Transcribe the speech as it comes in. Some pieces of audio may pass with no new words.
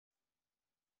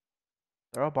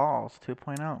Throw balls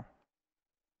 2.0.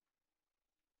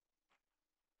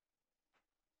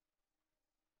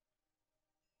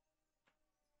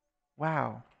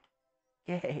 Wow.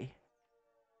 Yay.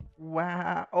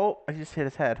 Wow. Oh, I just hit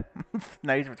his head.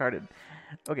 Now he's retarded.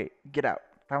 Okay, get out.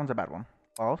 That one's a bad one.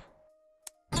 Balls.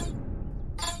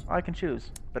 Oh, I can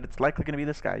choose, but it's likely going to be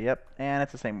this guy. Yep, and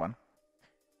it's the same one.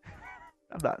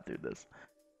 I'm not doing this.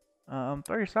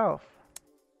 Throw yourself.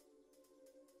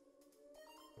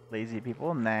 Lazy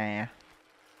people? Nah.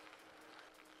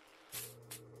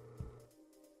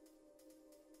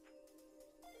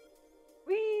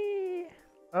 Whee!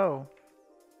 Oh.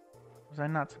 Was I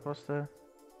not supposed to?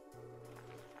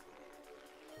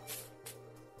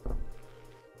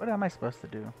 What am I supposed to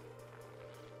do?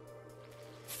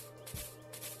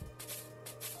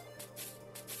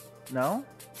 No?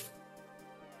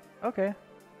 Okay.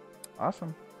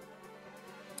 Awesome.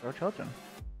 Throw children.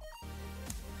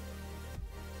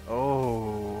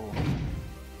 Oh.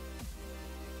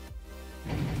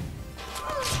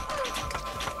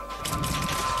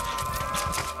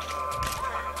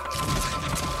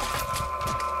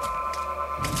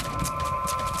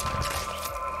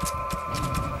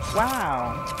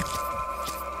 Wow.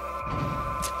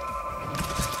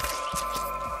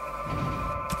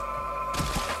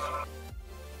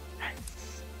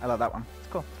 Nice. I love that one. It's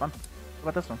cool. It's fun. What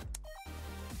about this one?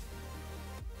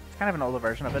 It's kind of an older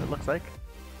version of it, it looks like.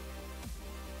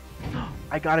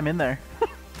 I got him in there.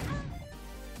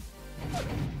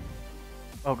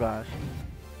 Oh gosh.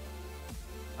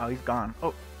 Oh, he's gone.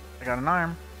 Oh, I got an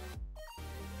arm.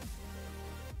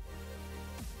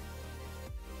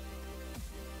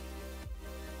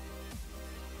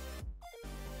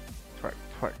 Twerk,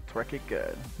 twerk, twerk it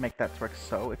good. Make that twerk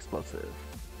so explosive.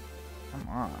 Come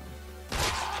on.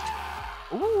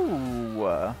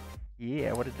 Ooh.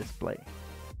 Yeah, what a display.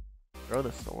 Throw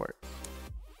the swords.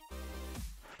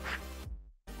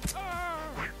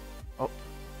 Oh.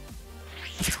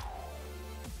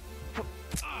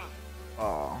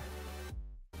 Oh.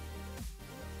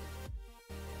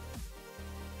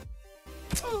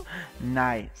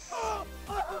 Nice.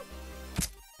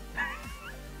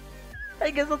 I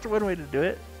guess that's one way to do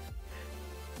it.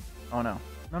 Oh no.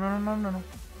 No, no, no, no, no, no.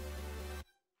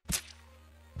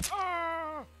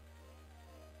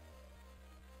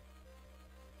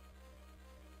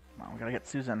 Come on, we gotta get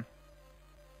Susan.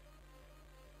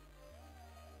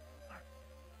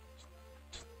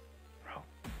 Just throw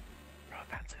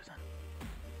that Susan.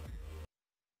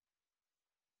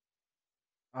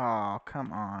 Oh,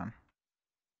 come on.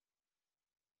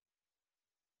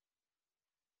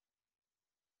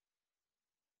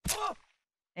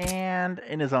 And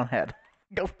in his own head.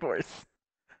 Of course.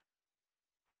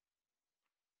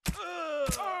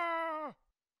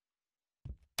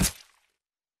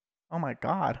 Oh my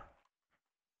god.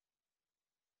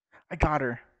 I got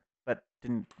her, but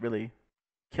didn't really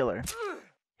kill her.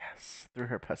 Yes, through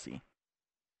her pussy.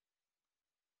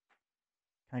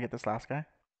 Can I get this last guy? Is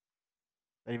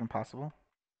that even possible?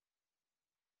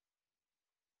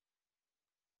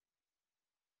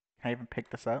 Can I even pick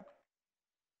this up?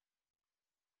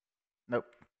 Nope.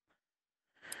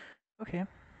 Okay.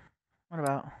 What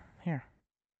about here?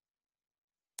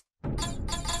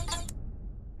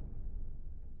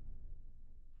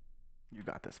 You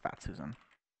got this, Fat Susan.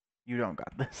 You don't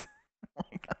got this. Oh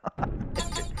my god.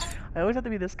 I always have to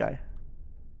be this guy.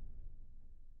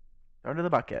 Throw into the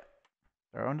bucket.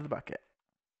 Throw into the bucket.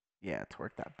 Yeah, twerk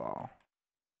that ball.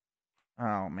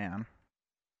 Oh man.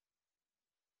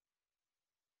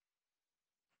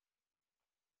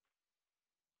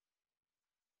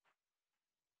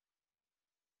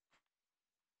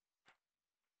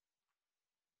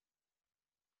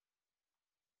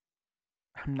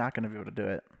 I'm not gonna be able to do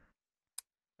it.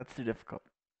 That's too difficult.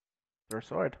 Throw a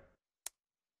sword.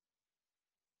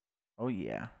 Oh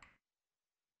yeah.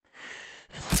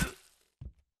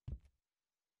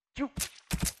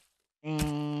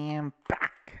 And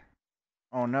back.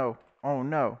 Oh no. Oh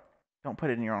no. Don't put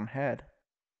it in your own head.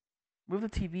 Move the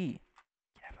TV.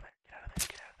 Get out of there. Get out of there.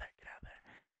 Get out of there. Get out of there.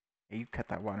 Yeah, you cut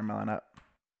that watermelon up.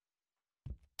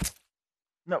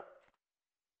 No.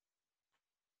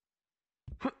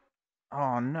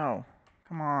 Oh no.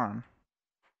 Come on.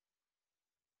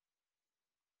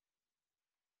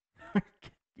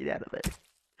 Get out of there.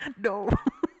 No.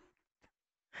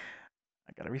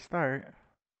 I gotta restart.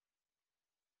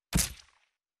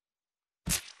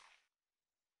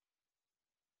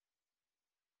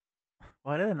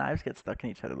 Why do the knives get stuck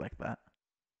in each other like that?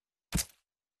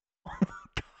 Oh my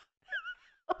god.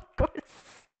 Of course.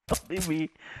 Don't leave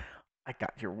me. I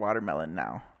got your watermelon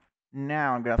now.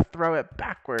 Now I'm gonna throw it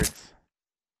backwards.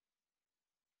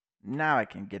 Now I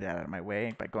can get out of my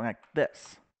way by going like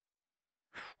this.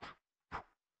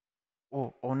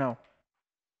 Oh, oh no.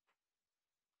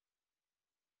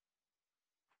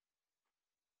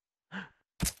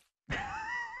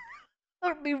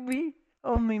 Only me.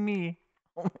 Only me.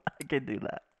 I can do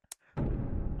that.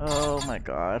 Oh my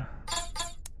god.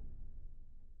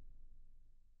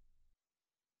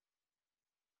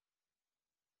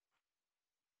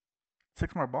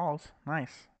 6 more balls.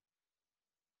 Nice.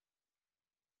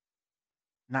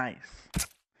 Nice.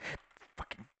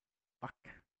 Fucking fuck.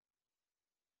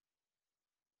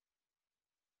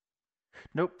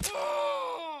 Nope.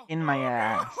 In my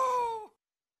ass.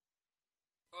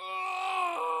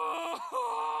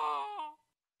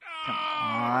 Come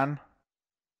on.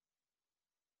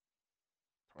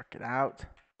 Work it out.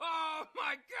 Oh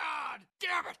my god!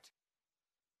 Damn it!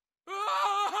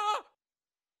 Oh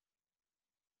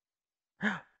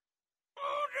no!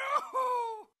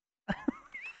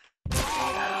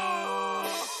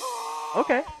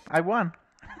 Okay, I won.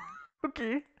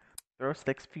 Okay. Throw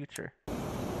sticks future.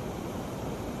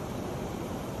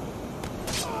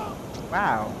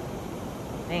 Wow.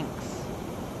 Thanks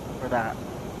for that.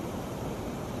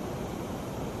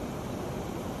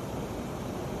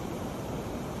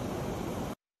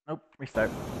 Nope,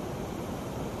 restart.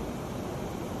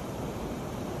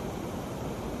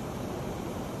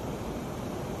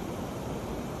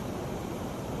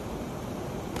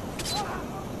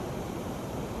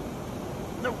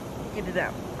 Nope, get it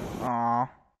out. Aww.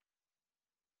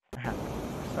 I have to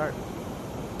restart.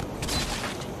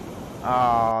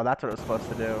 Oh, that's what it was supposed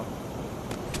to do.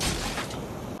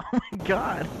 Oh my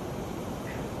god.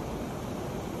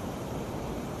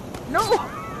 No!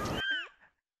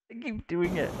 I keep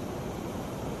doing it.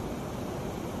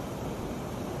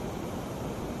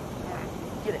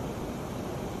 Get it.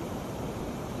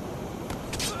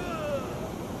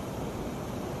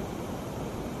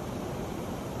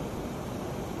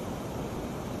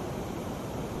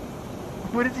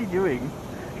 What is he doing?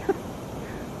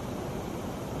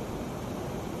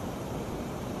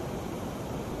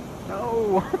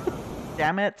 No!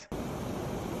 Damn it.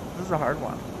 This is a hard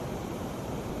one.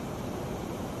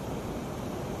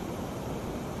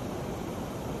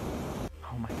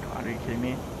 Oh my god, are you kidding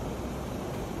me?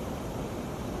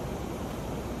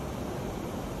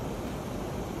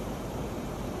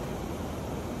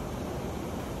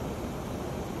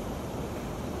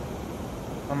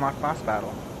 Unlock boss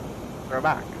battle. Throw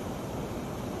back.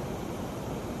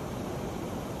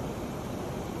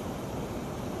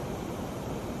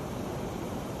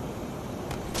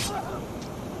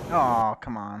 Oh,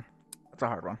 come on. That's a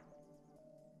hard one.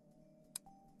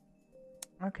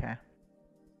 Okay.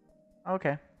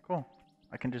 Okay, cool.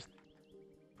 I can just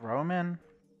throw him in.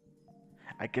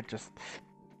 I could just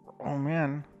throw him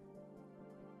in.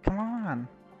 Come on.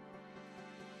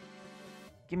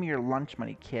 Give me your lunch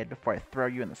money, kid, before I throw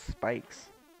you in the spikes.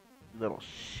 You little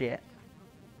shit.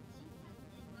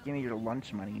 Give me your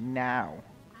lunch money now.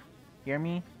 Hear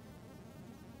me?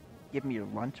 Give me your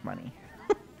lunch money.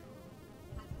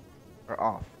 Or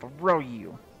I'll throw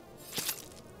you.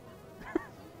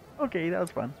 Okay, that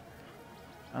was fun.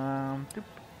 Doop.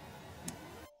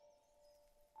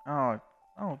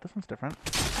 Oh, this one's different.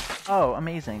 Oh,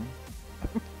 amazing.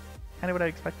 Kind of what I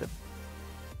expected.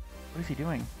 What is he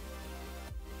doing?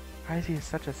 Why is he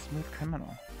such a smooth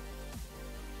criminal?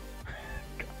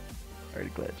 God, already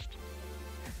glitched.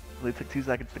 It only took 2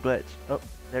 seconds to glitch. Oh,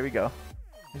 there we go.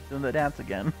 He's doing the dance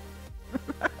again.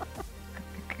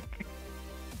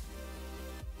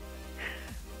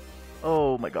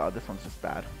 Oh my god, this one's just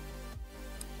bad.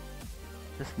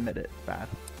 Just admit it, it's bad.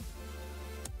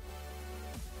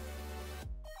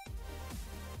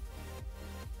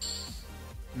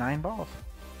 Nine balls.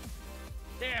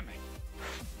 Damn it!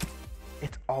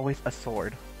 It's always a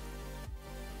sword.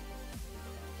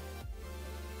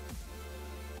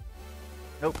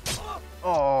 Nope.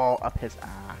 Oh, up his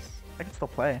ass. I can still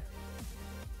play.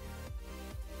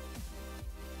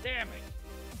 Damn it!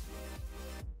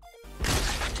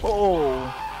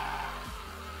 Oh!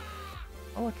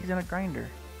 Oh, look, he's in a grinder.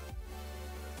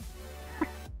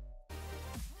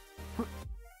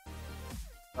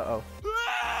 Uh-oh.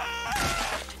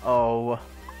 Oh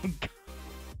my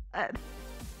god.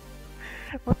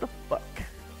 What the fuck?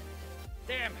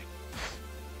 Damn it!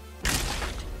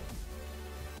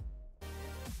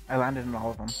 I landed in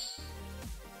all of them.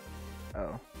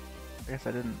 Oh. I guess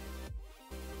I didn't.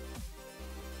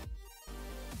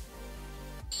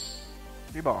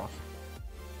 3 balls.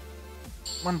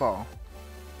 1 ball.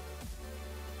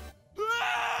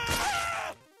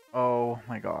 Oh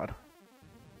my god.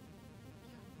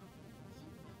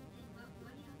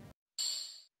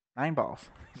 9 balls.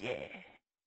 Yeah.